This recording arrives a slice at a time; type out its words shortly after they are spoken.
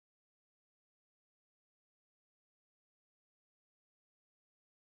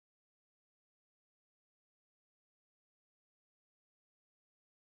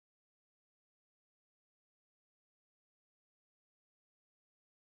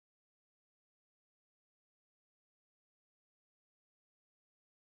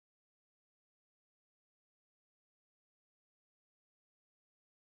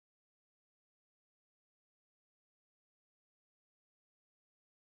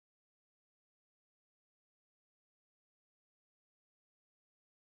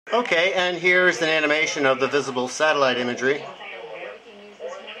Okay, and here's an animation of the visible satellite imagery.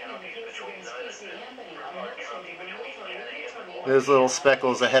 Those little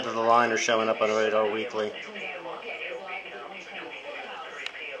speckles ahead of the line are showing up on Radar Weekly.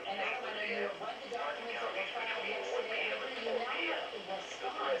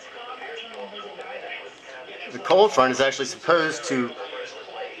 The cold front is actually supposed to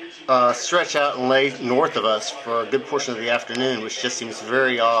stretch out and lay north of us for a good portion of the afternoon, which just seems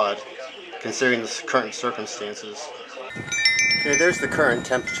very odd considering the current circumstances. Okay, there's the current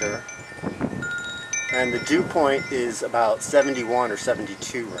temperature, and the dew point is about 71 or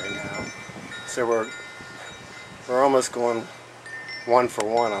 72 right now, so we're almost going 1 for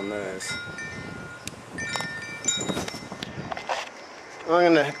 1 on those. I'm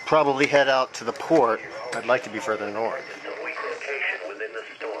going to probably head out to the port. I'd like to be further north.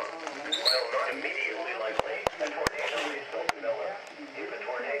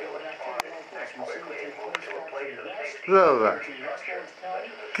 Lola,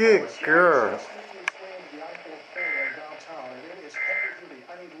 good girl.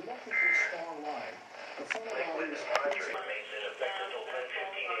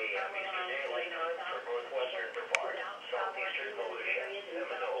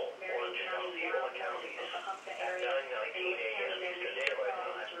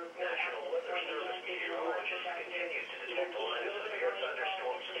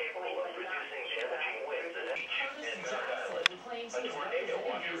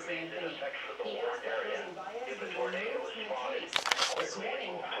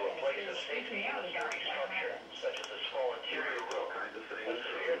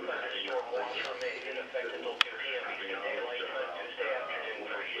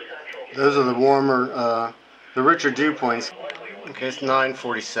 Those are the warmer, the richer dew points. Okay, it's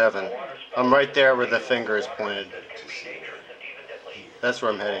 9:47. I'm right there where the finger is pointed. That's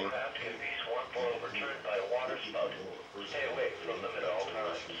where I'm heading.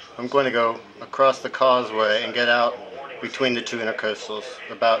 I'm going to go across the causeway and get out between the two intercoastals,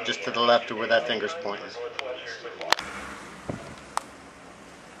 about just to the left of where that finger's pointing.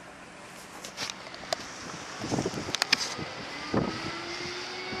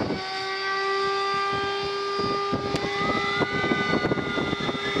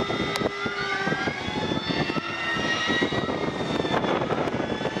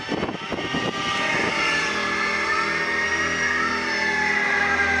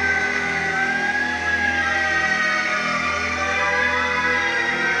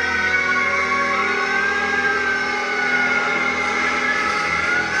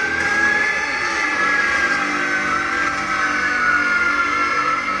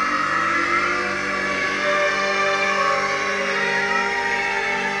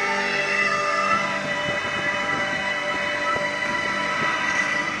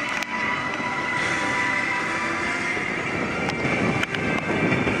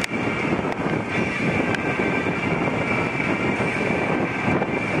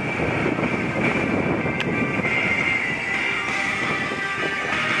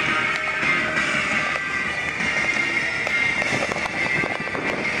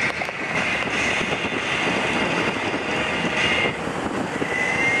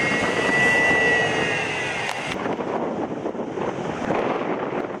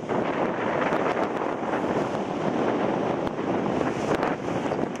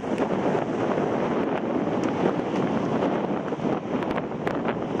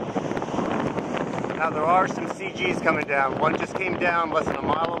 Now there are some CGs coming down. One just came down less than a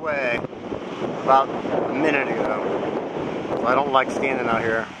mile away about a minute ago. So I don't like standing out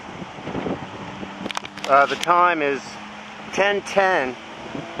here. The time is 10:10.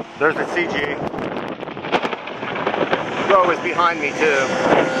 There's a CG. Go is behind me too.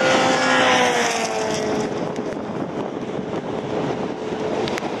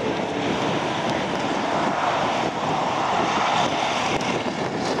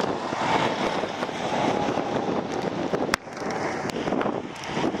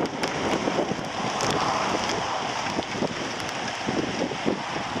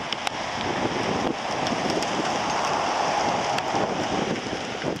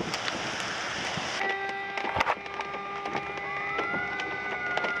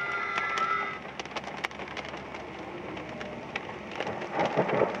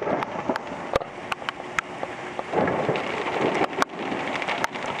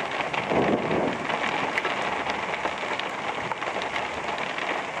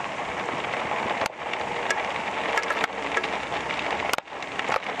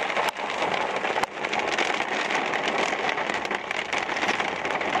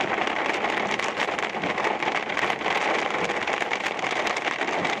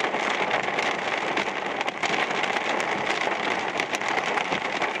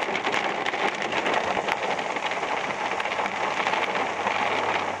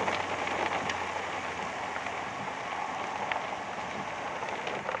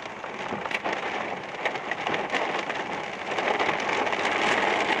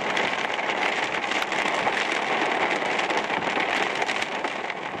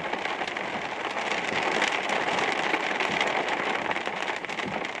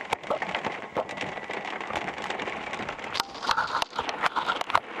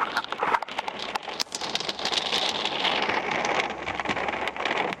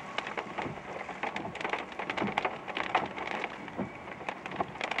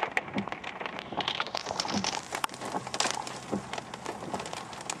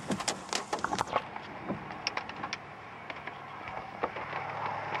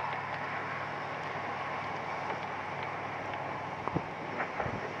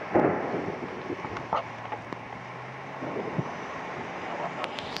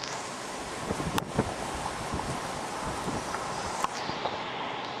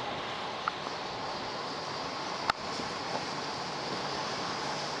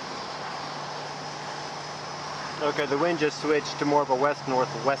 Okay, the wind just switched to more of a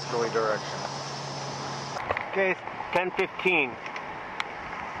west-northwesterly direction. Okay, 10:15.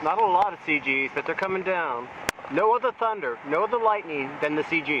 Not a lot of CGs, but they're coming down. No other thunder, no other lightning than the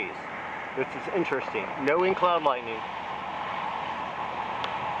CGs. This is interesting. No in-cloud lightning.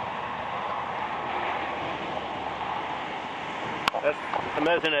 That's the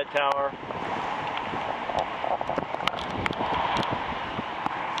mezzanine tower.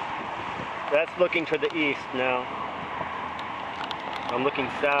 That's looking to the east now. I'm looking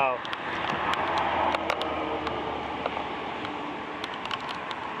south.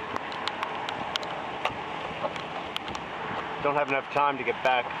 Don't have enough time to get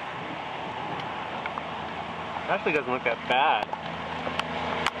back. Actually doesn't look that bad.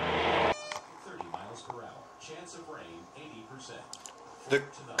 30 miles per hour. Chance of rain 80%. The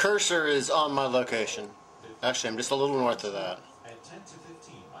cursor is on my location. Actually, I'm just a little north of that. At 10 to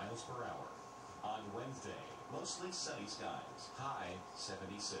 15 miles per hour. On Wednesday, mostly sunny skies. High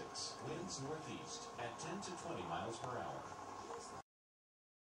 76. Winds northeast at 10 to 20 miles per hour.